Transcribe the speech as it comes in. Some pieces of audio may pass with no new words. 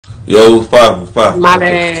Yo, what's poppin'? My Okay.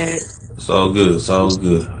 bad. It's all good. It's all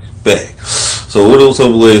good. Back. So, what are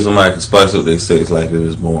some ways somebody can spice up their sex life if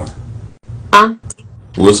it's boring? Huh?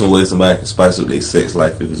 What are some ways somebody can spice up their sex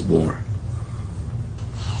life if it's boring?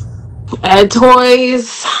 Add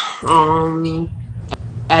toys. Um,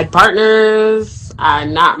 add partners. I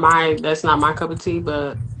not my. That's not my cup of tea,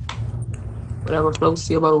 but whatever floats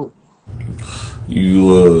your boat.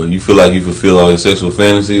 You feel like you fulfill all your sexual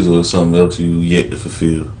fantasies, or something else you yet to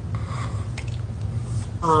fulfill?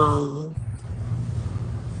 Um,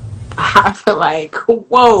 I feel like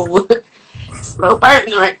whoa, slow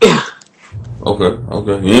burn right there.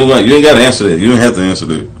 Okay. You ain't got to answer that. You don't have to answer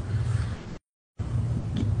that.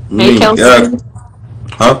 I Hey, mean, Kelsey. God,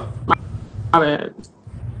 huh? My bad.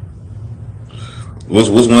 What's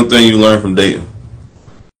one thing you learned from dating?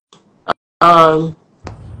 Um,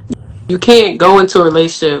 you can't go into a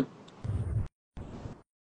relationship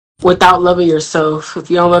without loving yourself. If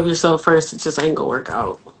you don't love yourself first, it just ain't gonna work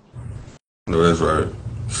out. No, that's right.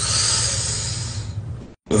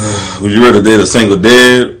 Would you rather date a single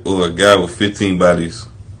dad or a guy with 15 bodies?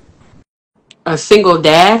 A single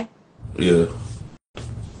dad Yeah,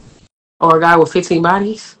 or a guy with 15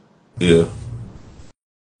 bodies. yeah.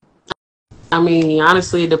 I mean,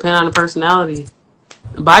 honestly, it depends on the personality.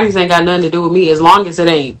 Bodies ain't got nothing to do with me as long as it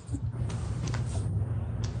ain't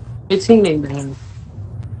 15 ain't bad.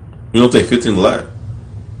 You don't think 15 a lot?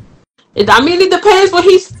 I mean, it depends when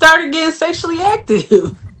he started getting sexually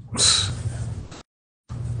active.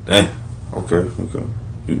 Damn. Okay.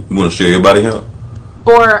 You want to share your body count?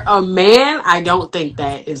 For a man, I don't think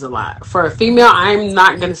that is a lot. For a female, I'm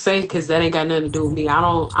not gonna say because that ain't got nothing to do with me. I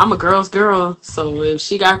don't. I'm a girl's girl, so if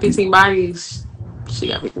she got 15 bodies, she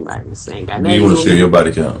got 15 bodies. It ain't got Do nothing you to want do to with share me. your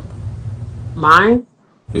body count? Mine?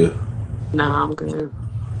 Yeah. Nah, I'm good.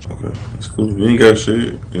 Okay. It's cool. You ain't got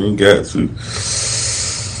shit. You ain't got to.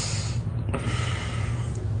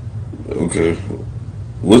 Okay.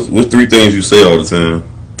 What's three things you say all the time?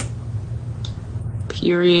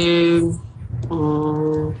 Period.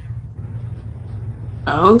 Um,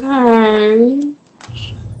 okay.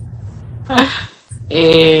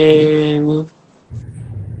 And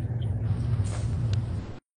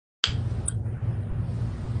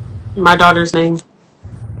my daughter's name.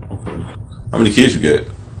 Okay. How many kids you got?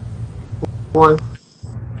 One.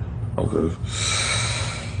 Okay.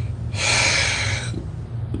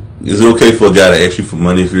 Is it okay for a guy to ask you for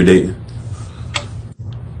money if you're dating?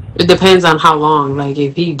 It depends on how long. Like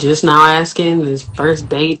if he just now asking, this first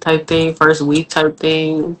date type thing, first week type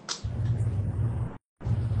thing.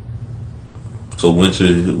 So when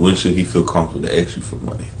should he feel comfortable to ask you for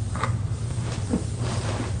money?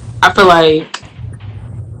 I feel like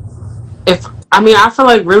if I mean I feel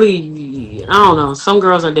like really I don't know. Some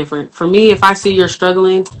girls are different. For me, if I see you're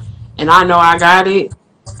struggling and I know I got it,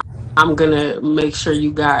 I'm gonna make sure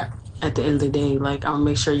you got at the end of the day. Like I'll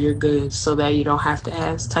make sure you're good so that you don't have to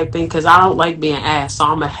ask type thing. Cause I don't like being asked, so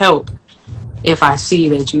I'm gonna help if I see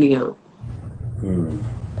that you need help.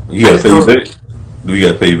 You I gotta just pay you don't. back. Do you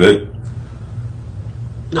gotta pay you back?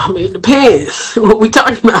 I mean, it depends. What we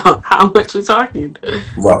talking about? How much we talking?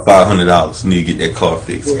 About $500. Need to get that car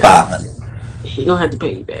fixed. Yeah, 500. he gonna have to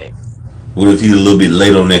pay you back. What if he's a little bit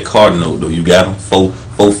late on that car note though? You got him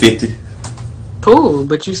 450. Cool,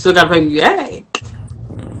 but you still gotta pay me back.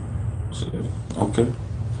 Okay.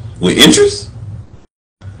 With interest?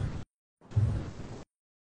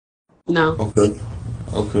 No. Okay.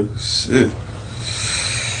 Okay. Shit.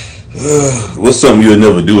 What's something you'll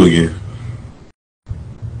never do again?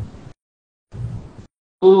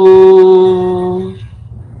 Mm,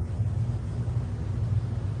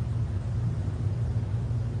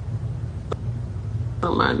 I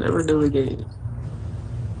might never do again.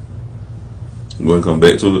 You wanna come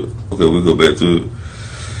back to it? Okay, we'll go back to it.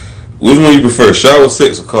 Which one you prefer, shower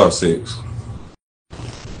sex or car sex?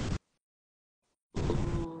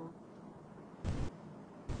 Mm,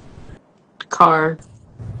 car.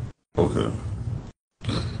 Okay.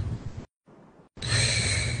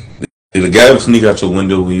 Did a guy ever sneak out your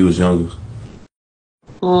window when you was younger?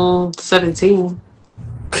 17.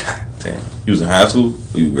 Damn. You was in high school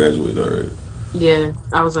or you graduated already? Yeah,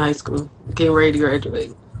 I was in high school, getting ready to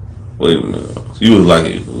graduate. Wait a minute.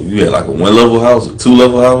 You had like a one level house, a two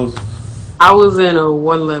level house? I was in a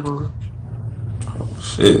one level.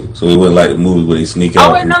 Shit. So it wasn't like the movies where they sneak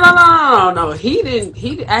Oh out. wait, no. He didn't.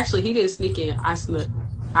 He didn't sneak in. I snuck.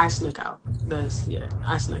 I snuck out. That's yeah.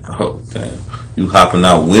 I snuck out. Oh damn. You hopping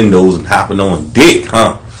out windows and hopping on dick,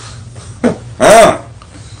 huh? Huh?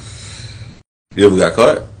 You ever got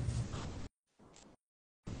caught?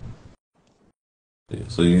 Yeah,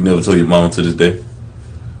 so you never told your mom to this day?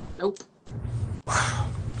 Nope.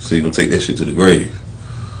 So you gonna take that shit to the grave.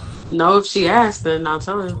 No, if she asks, then I'll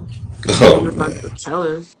tell her. Oh I'm not man. about to tell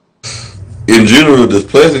her. In general, does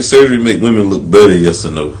plastic surgery make women look better? Yes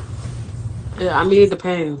or no? Yeah, I mean, it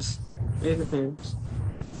depends. It depends.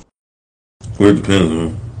 Well, it depends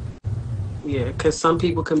on. Yeah, because some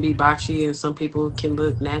people can be botchy and some people can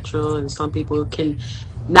look natural and some people can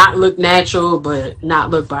not look natural but not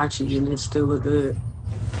look botchy and it still look good.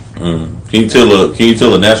 Can you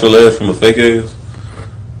tell a natural ass from a fake ass?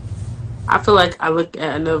 I feel like I look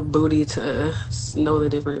at enough booty to know the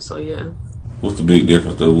difference. So yeah, What's the big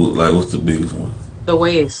difference though? Like, what's the biggest one? the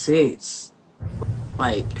way it sits.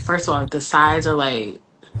 Like first of all, the sides are like,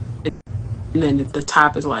 and then the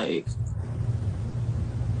top is like,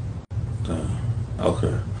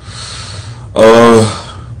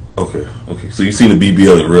 Okay. Okay. So you seen the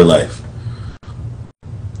BBL in real life?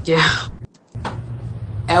 yeah,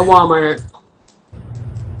 at Walmart.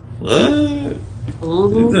 What?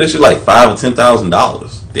 Hmm. That shit like $5,000 or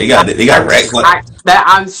 $10,000. They got racks like.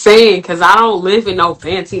 I'm saying because I don't live in no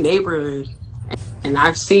fancy neighborhood. And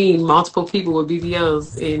I've seen multiple people with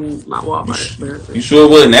BBLs in my You, Walmart sh- you experience. sure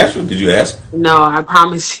it wasn't natural? Did you ask? No, I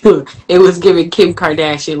promise you, it was giving Kim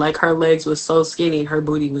Kardashian. Like her legs was so skinny, her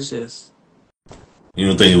booty was just You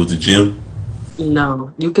don't think it was the gym?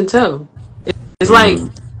 no. You can tell. It's like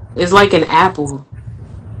Mm, it's like an apple.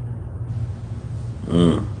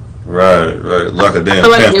 mm. Right. Like a I damn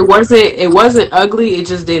feel like pamper. it wasn't ugly. It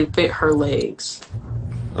just didn't fit her legs.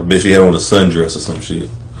 I bet she had on a sundress or some shit.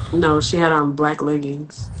 No, she had on black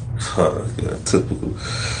leggings. Oh, God, typical.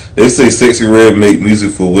 They say Sexy Red make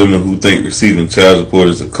music for women who think receiving child support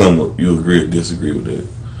is a come up. You agree or disagree with that?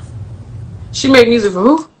 She made music for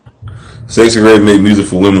who? Sexy Red make music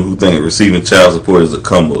for women who think receiving child support is a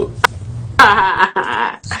come up.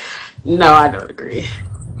 No, I don't agree.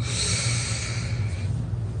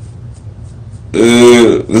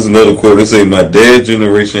 This is another quote. They say, "My dad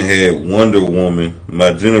generation had Wonder Woman.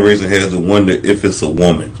 My generation has to wonder if it's a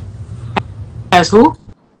woman." As who?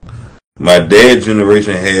 My dad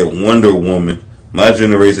generation had Wonder Woman. My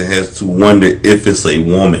generation has to wonder if it's a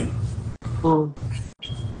woman. Mm,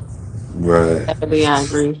 Right. definitely, I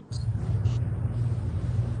agree.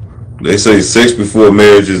 They say sex before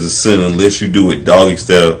marriage is a sin unless you do it doggy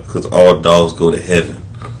style, because all dogs go to heaven.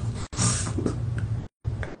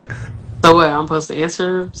 So what? I'm supposed to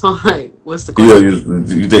answer? So like, what's the Yeah, question?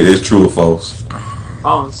 you think that's true or false?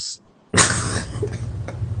 False.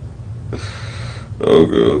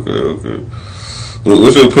 Okay.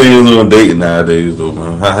 What's your opinion on dating nowadays, though,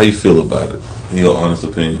 man? How you feel about it? In your honest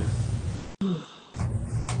opinion.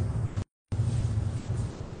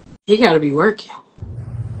 He got to be working.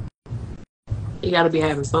 He got to be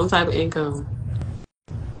having some type of income.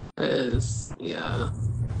 'Cause, yeah.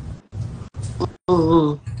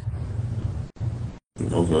 Mm-hmm.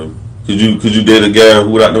 Okay. Could you date a guy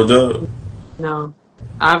without no job? No.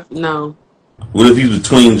 I've no. What if he's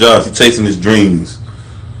between jobs? He's chasing his dreams.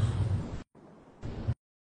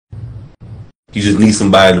 He just needs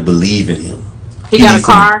somebody to believe in him. He He got a needs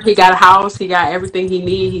some. car. He got a house. He got everything he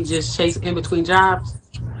need. He just chase in between jobs.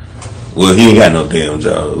 Well, he ain't got no damn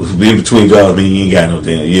job. Being between jobs mean he ain't got no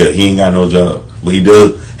damn. Yeah, he ain't got no job, but he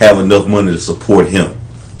does have enough money to support him.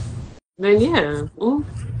 Then yeah. Mm.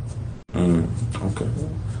 Mm, okay.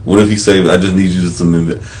 What if he say, "I just need you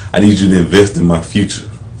to I need you to invest in my future."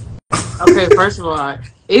 Okay. First of all,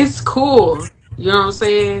 it's cool. You know what I'm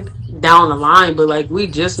saying? Down the line, but like we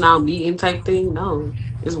just now meeting type thing. No,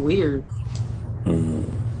 it's weird.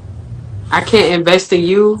 I can't invest in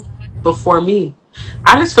you before me.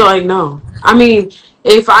 I just feel like no. I mean,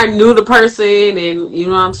 if I knew the person and you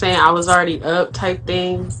know what I'm saying, I was already up type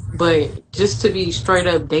thing. But just to be straight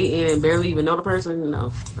up dating and barely even know the person,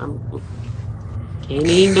 no, can't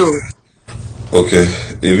even do it. Okay.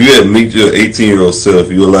 If you had meet your 18-year-old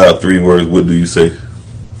self, you allowed 3 words. What do you say?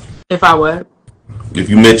 If I what? If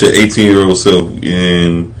you met your 18-year-old self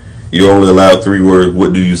and you only allowed 3 words,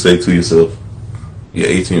 what do you say to yourself? Your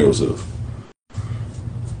 18-year-old self.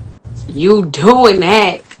 You doing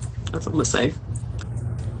that? That's what I'm gonna say.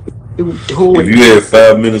 You If doing you had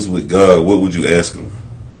 5 minutes with God, what would you ask him?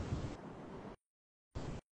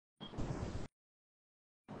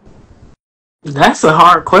 that's a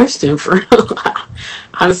hard question for real.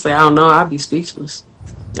 Honestly, I don't know. I'd be speechless.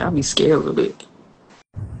 I'd be scared a little bit.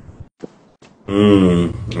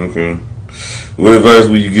 Okay. What advice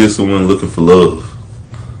would you give someone looking for love?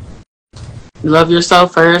 Love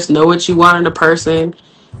yourself first. Know what you want in a person.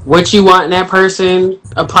 What you want in that person.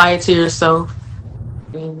 Apply it to yourself.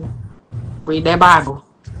 And read that Bible.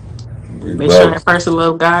 Read the Make sure Bible. that person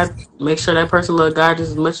love God. Make sure that person love God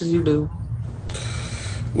just as much as you do.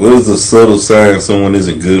 What is a subtle sign someone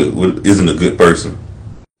isn't good? What isn't a good person?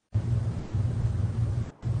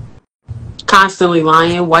 Constantly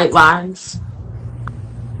lying, white lies.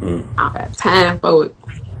 Hmm. I don't got time for it.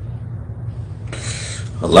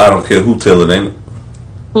 A lie don't care who tell it, ain't it?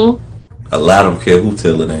 Hmm? A lie don't care who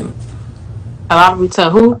tell it, ain't it? A lot of people tell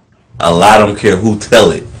who? A lie don't care who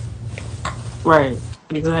tell it. Right.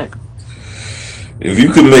 Exactly. If you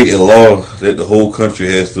could make a law that the whole country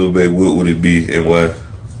has to obey, what would it be and why?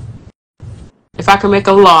 If I could make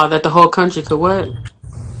a law that the whole country could what?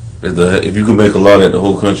 If you could make a law that the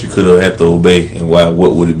whole country could have to obey and why,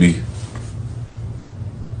 what would it be?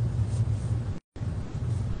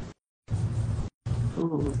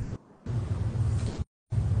 Mm.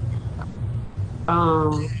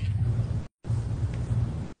 Um,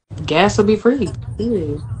 gas will be free.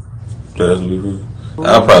 Yeah. I'll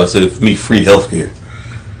Mhm. probably say for me, free healthcare.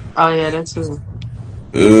 Oh yeah, that's true.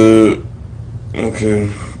 Uh, okay.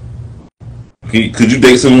 Could you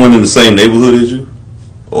date someone in the same neighborhood as you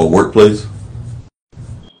or workplace?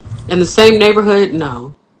 In the same neighborhood?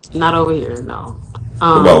 No, not over here. No.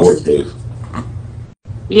 What about Um, workplace?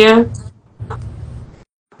 yeah,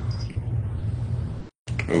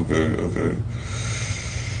 Okay, okay.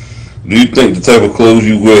 Do you think the type of clothes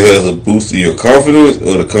you wear has a boost to your confidence,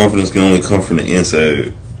 or the confidence can only come from the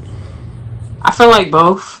inside? I feel like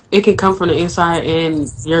both. It can come from the inside,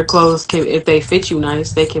 and your clothes can, if they fit you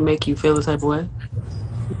nice, they can make you feel the type of way.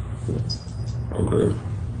 Okay.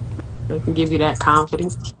 They can give you that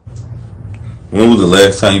confidence. When was the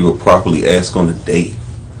last time you were properly asked on a date?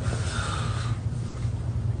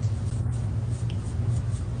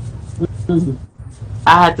 Mhm.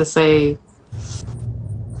 I had to say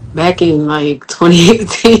back in like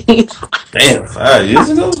 2018. Damn, 5 years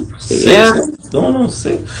ago? Six? Yeah, Going on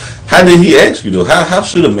six? How did he ask you though? How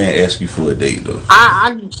should a man ask you for a date though?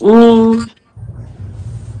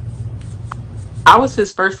 I was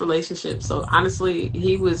his first relationship, so honestly,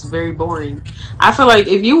 he was very boring. I feel like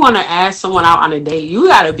if you want to ask someone out on a date, you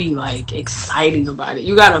got to be like exciting about it.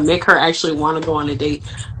 You got to make her actually want to go on a date.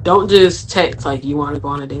 Don't just text like you want to go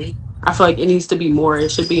on a date. I feel like it needs to be more.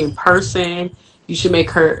 It should be in person. You should make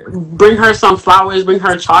her bring her some flowers, bring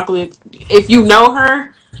her chocolate. If you know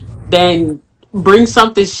her, then bring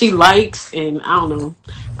something she likes, and I don't know.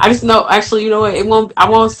 I just know actually, you know what? It won't. I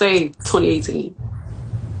won't say 2018.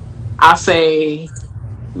 I'll say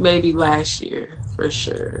maybe last year for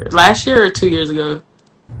sure. Last year or 2 years ago.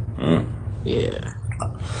 Mm. Yeah.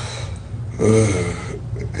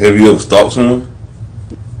 Have you ever stalked someone?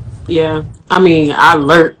 Yeah. I mean, I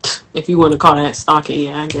lurked, if you want to call that stalking,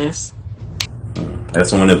 yeah, I guess. Has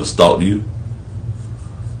someone ever stalked you?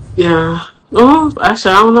 Yeah. Oh,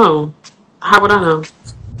 actually, I don't know. How would I know?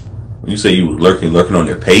 You say you were lurking on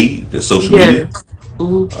their page, their social Yeah. media.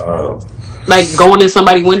 hmm Uh, Like going in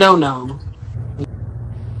somebody's window? No.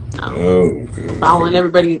 No. okay, Following okay.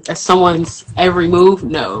 everybody, someone's every move?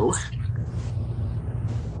 No.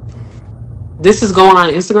 This is going on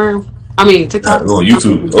Instagram? I mean, TikTok? On I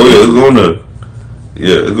YouTube. mean, Oh yeah, it's YouTube. going to.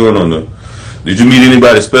 Yeah, it's going on there. Did you meet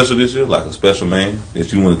anybody special this year, like a special man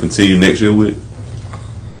that you want to continue next year with?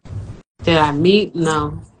 Did I meet?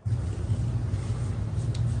 No.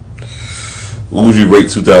 What would you rate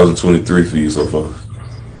 2023 for you so far?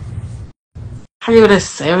 I give it a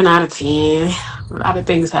 7 out of 10. A lot of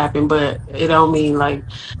things happen, but it don't mean like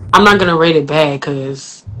I'm not gonna rate it bad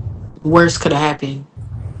because worse could have happened.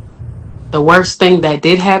 The worst thing that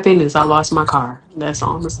did happen is I lost my car. That's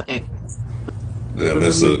all I'm gonna say. Damn,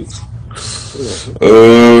 that Mhm. sucks. Yeah.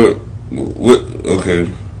 What? Okay.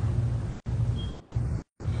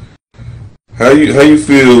 How you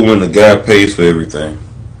feel when the guy pays for everything?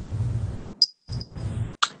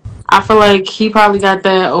 I feel like he probably got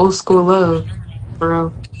that old school love,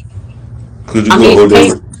 bro. Could you I go mean, hold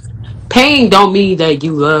that? paying don't mean that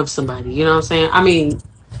you love somebody. You know what I'm saying? I mean,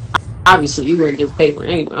 obviously you wouldn't get paid for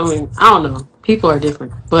anyway. I mean, I don't know. People are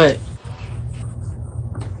different, but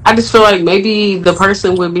I just feel like maybe the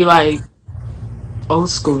person would be like old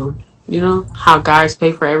school. You know how guys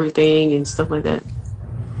pay for everything and stuff like that.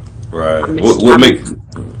 I Right. miss. What make?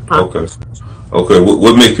 Huh? Okay. Okay.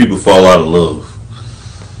 What make people fall out of love?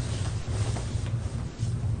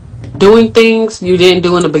 Doing things you didn't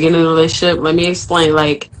do in the beginning of the relationship. Let me explain.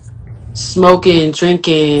 Like smoking,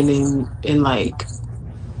 drinking, and like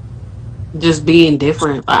just being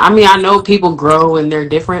different. I mean, I know people grow and they're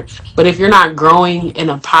different, but if you're not growing in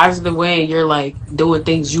a positive way and you're like doing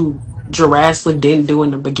things you drastically didn't do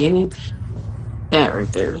in the beginning, that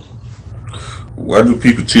right there. Why do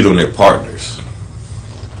people cheat on their partners?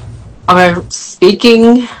 Okay,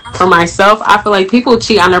 speaking for myself, I feel like people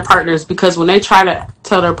cheat on their partners because when they try to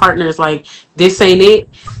tell their partners like this ain't it,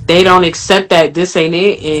 they don't accept that this ain't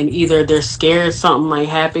it, and either they're scared something might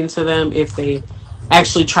happen to them if they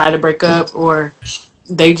actually try to break up, or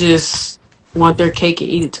they just want their cake and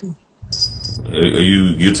eat it too. Are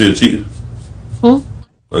you guilty of cheating? Hmm?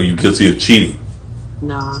 Are you guilty of cheating?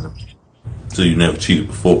 Nah. So you never cheated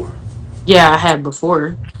before? Yeah, I had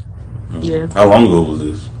before. Yeah, How long ago was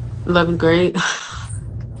this? 11th grade.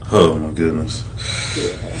 Oh my goodness.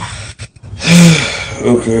 Yeah.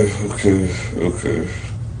 Okay, okay, okay.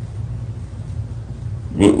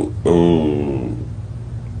 Oh,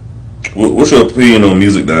 what's your opinion on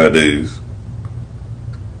music nowadays?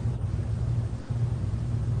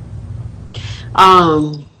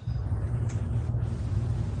 Um,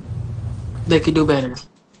 they could do better.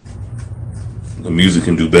 The music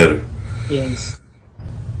can do better. Yes.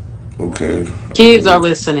 Okay, Kids are okay.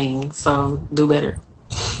 listening, so do better.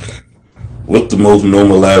 What's the most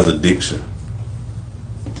normalized addiction?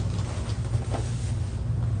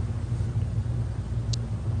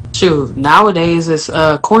 Shoot, nowadays it's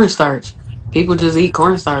cornstarch. People just eat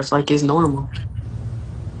cornstarch like it's normal.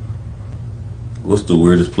 What's the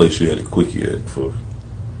weirdest place you had a quickie at before?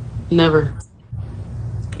 Never.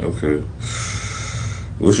 Okay.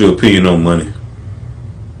 What's your opinion on money?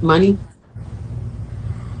 Money?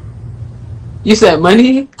 You said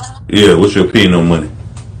money? Yeah, what's your opinion on money?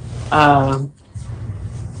 Um,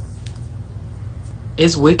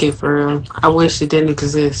 it's wicked for real. I wish it didn't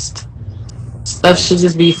exist. Stuff should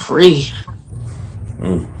just be free.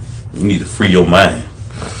 Mm. You need to free your mind.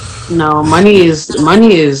 No, money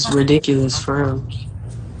is ridiculous for real.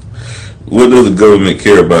 What does the government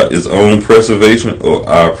care about? Its own preservation or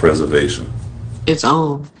our preservation? Its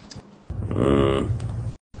own. Mm.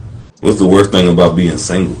 What's the worst thing about being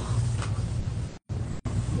single?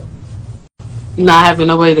 Not having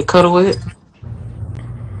nobody to cuddle with.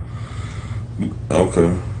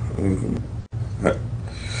 Okay. Mhm.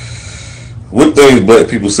 What things black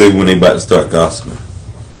people say when they about to start gossiping?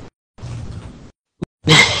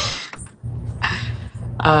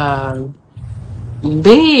 Um,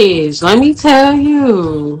 bitch, let me tell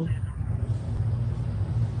you.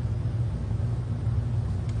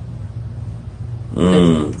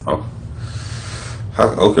 Oh.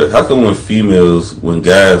 Okay, how come when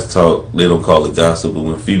guys talk, they don't call it gossip, but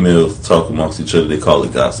when females talk amongst each other, they call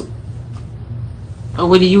it gossip?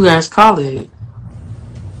 What do you guys call it?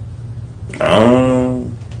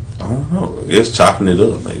 Um, I don't know. I guess chopping it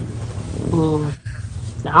up, maybe. Mm,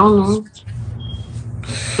 I don't know.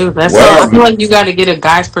 Dude, that's so. I feel Why? like you got to get a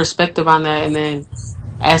guy's perspective on that, and then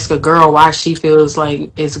ask a girl why she feels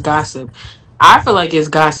like it's gossip. I feel like it's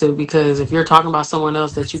gossip because if you're talking about someone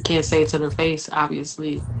else that you can't say to their face,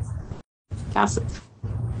 obviously gossip.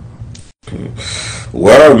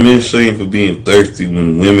 Why are men shamed for being thirsty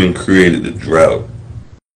when women created the drought?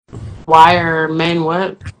 Why are men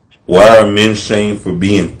what? Why are men shamed for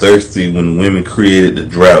being thirsty when women created the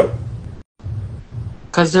drought?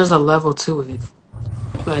 Because there's a level to it.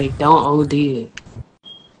 Like, don't OD it.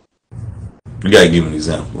 You gotta give an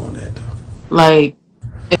example on that, though. Like,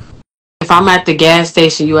 if I'm at the gas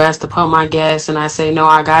station, you ask to pump my gas, and I say no,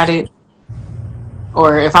 I got it.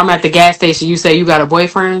 Or if I'm at the gas station, you say you got a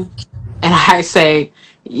boyfriend, and I say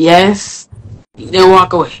yes, then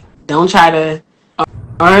walk away. Don't try to. All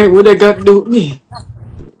right, what that got to do with me?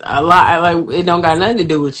 A lot like it don't got nothing to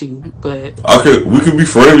do with you, but Okay, we could be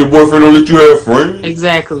friends. Your boyfriend don't let you have friends.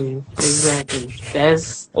 exactly.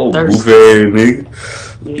 That's Oh, goofy thirsty. ass nigga.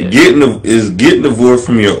 Yeah, Getting divorced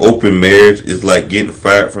from your open marriage is like getting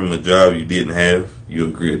fired from a job you didn't have. You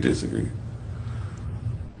agree or disagree?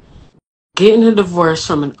 getting a divorce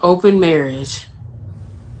from an open marriage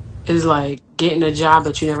is like getting a job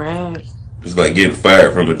that you never had. It's like getting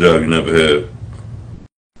fired from a job you never had.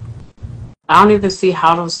 I don't even see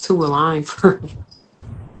how those two align for me.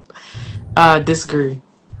 Disagree.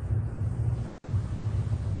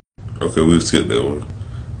 Okay, we'll skip that one.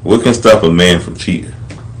 What can stop a man from cheating?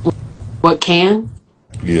 What can?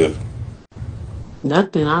 Yeah.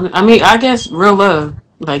 Nothing. I mean, I guess real love.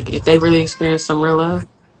 Like if they really experience some real love,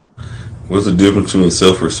 What's the difference between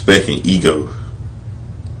self-respect and ego?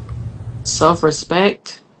 self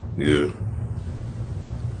respect. Yeah.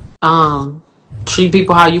 Um, treat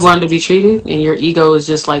people how you want to be treated, and your ego is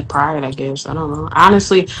just like pride. I guess I don't know.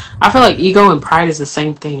 Honestly, I feel like ego and pride is the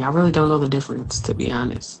same thing. I really don't know the difference, to be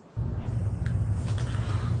honest.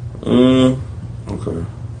 Okay.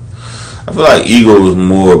 I feel like ego is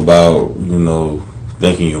more about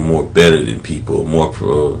thinking you're more better than people, more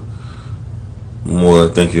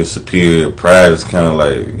think you're superior. Pride is kind of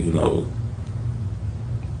like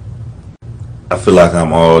I feel like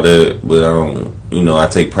I'm all that, but I don't. You know, I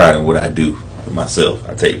take pride in what I do myself.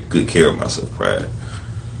 I take good care of myself. Pride.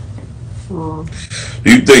 Mm.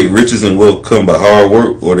 Do you think riches and wealth come by hard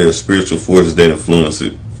work, or there are spiritual forces that influence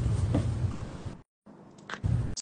it?